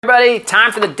Everybody,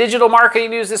 time for the digital marketing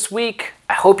news this week.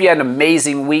 I hope you had an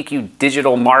amazing week, you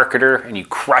digital marketer, and you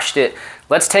crushed it.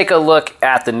 Let's take a look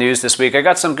at the news this week. I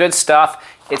got some good stuff.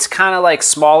 It's kind of like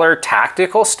smaller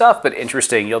tactical stuff, but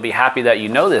interesting. You'll be happy that you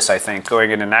know this, I think,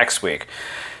 going into next week.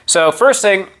 So first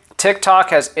thing, TikTok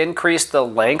has increased the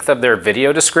length of their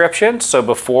video description. So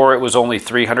before it was only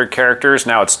 300 characters,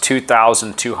 now it's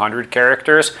 2,200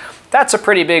 characters. That's a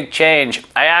pretty big change.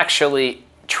 I actually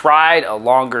tried a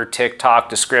longer TikTok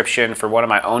description for one of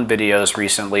my own videos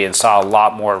recently and saw a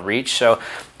lot more reach. So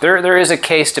there is a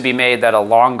case to be made that a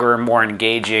longer, more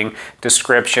engaging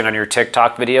description on your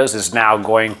TikTok videos is now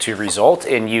going to result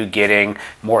in you getting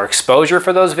more exposure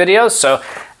for those videos. So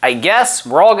I guess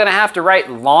we're all gonna have to write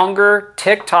longer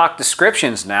TikTok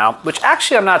descriptions now, which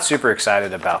actually I'm not super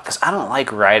excited about because I don't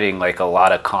like writing like a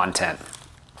lot of content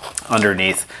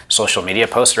underneath social media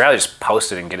posts. I'd rather just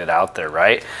post it and get it out there,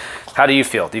 right? How do you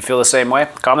feel? Do you feel the same way?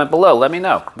 Comment below, let me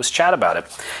know. Let's chat about it.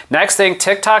 Next thing,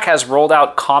 TikTok has rolled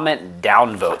out comment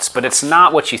downvotes, but it's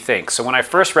not what you think. So when I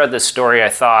first read this story, I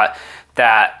thought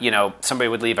that, you know, somebody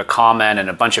would leave a comment and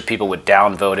a bunch of people would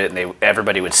downvote it and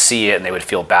everybody would see it and they would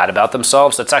feel bad about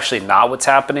themselves. That's actually not what's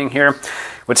happening here.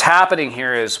 What's happening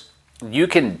here is you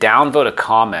can downvote a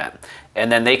comment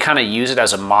and then they kind of use it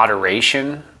as a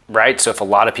moderation, right? So if a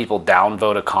lot of people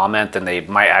downvote a comment, then they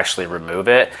might actually remove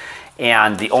it.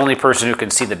 And the only person who can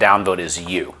see the downvote is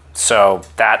you. So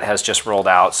that has just rolled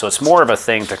out. So it's more of a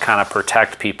thing to kind of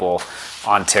protect people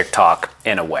on TikTok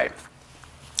in a way.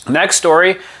 Next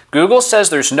story, Google says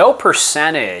there's no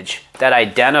percentage that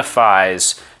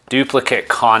identifies duplicate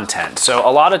content. So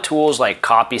a lot of tools like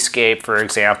Copyscape, for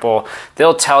example,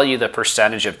 they'll tell you the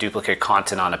percentage of duplicate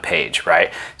content on a page,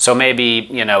 right? So maybe,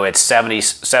 you know, it's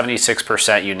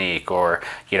 76% unique or,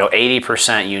 you know,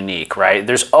 80% unique, right?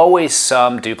 There's always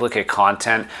some duplicate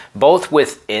content, both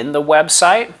within the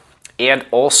website and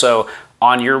also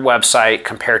on your website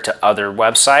compared to other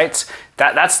websites.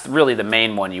 That's really the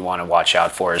main one you want to watch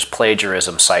out for is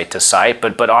plagiarism site to site.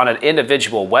 But on an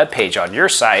individual web page on your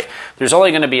site, there's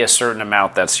only going to be a certain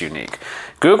amount that's unique.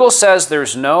 Google says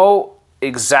there's no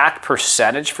exact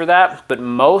percentage for that, but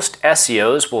most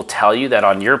SEOs will tell you that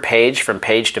on your page, from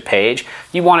page to page,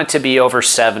 you want it to be over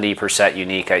 70%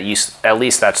 unique. At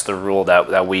least that's the rule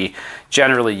that we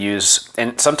generally use.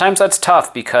 And sometimes that's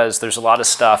tough because there's a lot of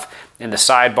stuff in the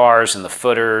sidebars and the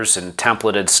footers and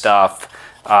templated stuff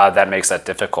that makes that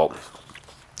difficult.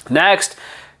 Next,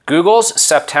 Google's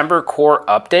September core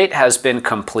update has been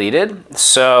completed.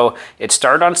 So it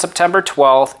started on September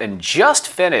 12th and just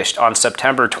finished on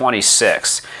September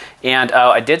 26th. And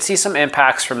I did see some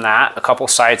impacts from that. A couple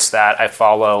sites that I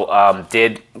follow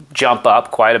did jump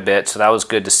up quite a bit, so that was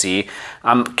good to see.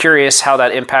 I'm curious how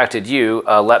that impacted you.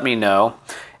 Let me know.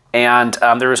 And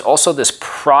there was also this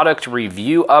product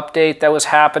review update that was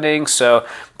happening. So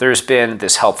there's been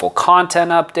this helpful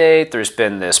content update. There's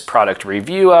been this product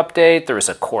review update. There was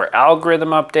a core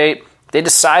algorithm update. They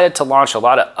decided to launch a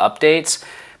lot of updates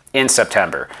in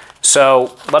September.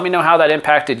 So let me know how that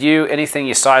impacted you. Anything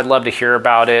you saw, I'd love to hear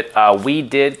about it. We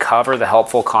did cover the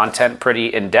helpful content pretty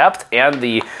in depth and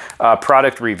the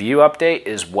product review update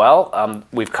as well.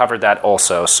 We've covered that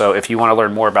also. So if you want to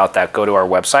learn more about that, go to our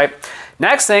website.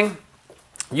 Next thing,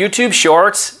 YouTube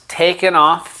Shorts taken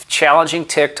off, challenging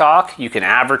TikTok. You can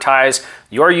advertise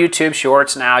your YouTube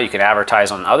Shorts now. You can advertise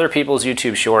on other people's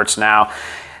YouTube Shorts now.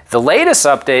 The latest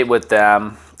update with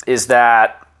them is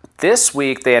that this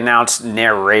week they announced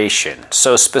narration.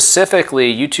 So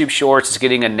specifically, YouTube Shorts is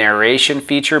getting a narration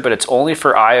feature, but it's only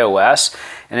for iOS,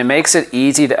 and it makes it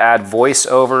easy to add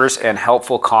voiceovers and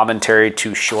helpful commentary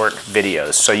to short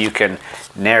videos. So you can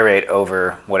narrate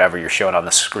over whatever you're showing on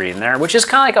the screen there, which is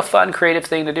kind of like a fun, creative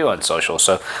thing to do on social.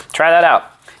 So try that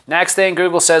out. Next thing,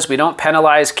 Google says we don't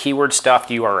penalize keyword stuffed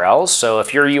URLs. So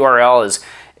if your URL is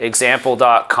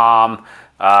example.com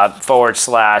 / hot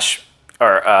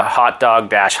dog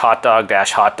dash hot dog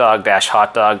dash hot dog dash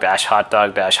hot dog dash hot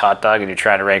dog dash hot dog, and you're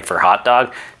trying to rank for hot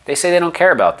dog, they say they don't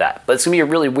care about that. But it's gonna be a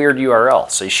really weird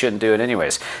URL, so you shouldn't do it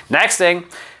anyways. Next thing,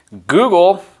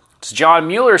 Google, John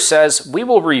Mueller says, we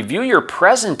will review your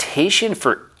presentation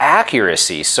for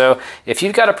accuracy. So if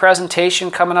you've got a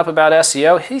presentation coming up about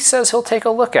SEO, he says he'll take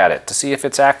a look at it to see if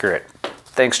it's accurate.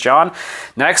 Thanks, John.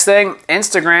 Next thing,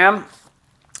 Instagram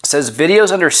says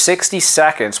videos under 60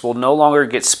 seconds will no longer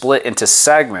get split into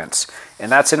segments,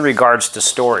 and that's in regards to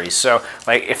stories. So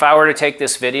like if I were to take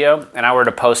this video and I were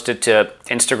to post it to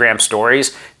Instagram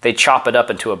stories, they chop it up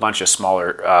into a bunch of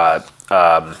smaller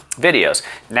videos.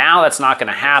 Now that's not going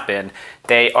to happen.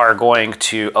 they are going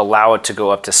to allow it to go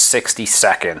up to 60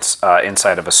 seconds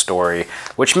inside of a story,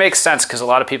 which makes sense because a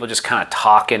lot of people just kind of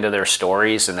talk into their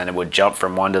stories and then it would jump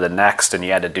from one to the next and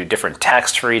you had to do different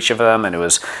text for each of them, and it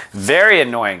was very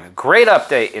annoying. Great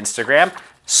update, Instagram.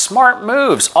 Smart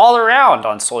moves all around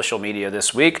on social media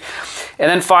this week. And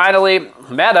then finally,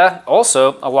 Meta,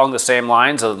 also along the same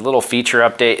lines, a little feature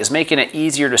update, is making it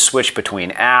easier to switch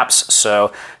between apps.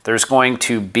 So there's going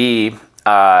to be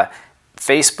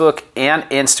Facebook and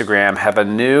Instagram have a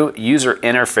new user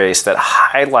interface that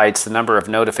highlights the number of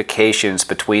notifications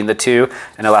between the two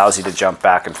and allows you to jump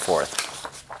back and forth.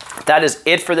 That is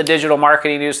it for the digital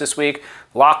marketing news this week.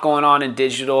 A lot going on in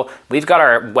digital. We've got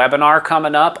our webinar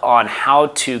coming up on how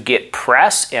to get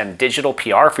press and digital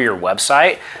PR for your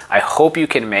website. I hope you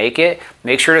can make it.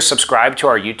 Make sure to subscribe to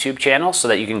our YouTube channel so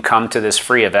that you can come to this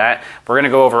free event. We're going to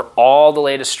go over all the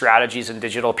latest strategies in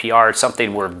digital PR. It's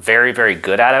something we're very, very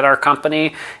good at our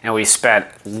company, and we spent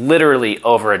literally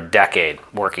over a decade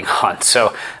working on.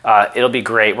 So it'll be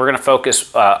great. We're going to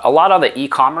focus a lot on the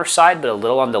e-commerce side, but a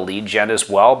little on the lead gen as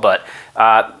well. But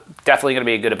definitely going to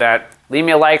be a good event. Leave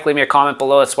me a like, leave me a comment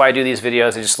below. That's why I do these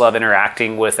videos. I just love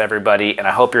interacting with everybody, and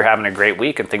I hope you're having a great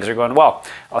week and things are going well.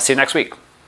 I'll see you next week.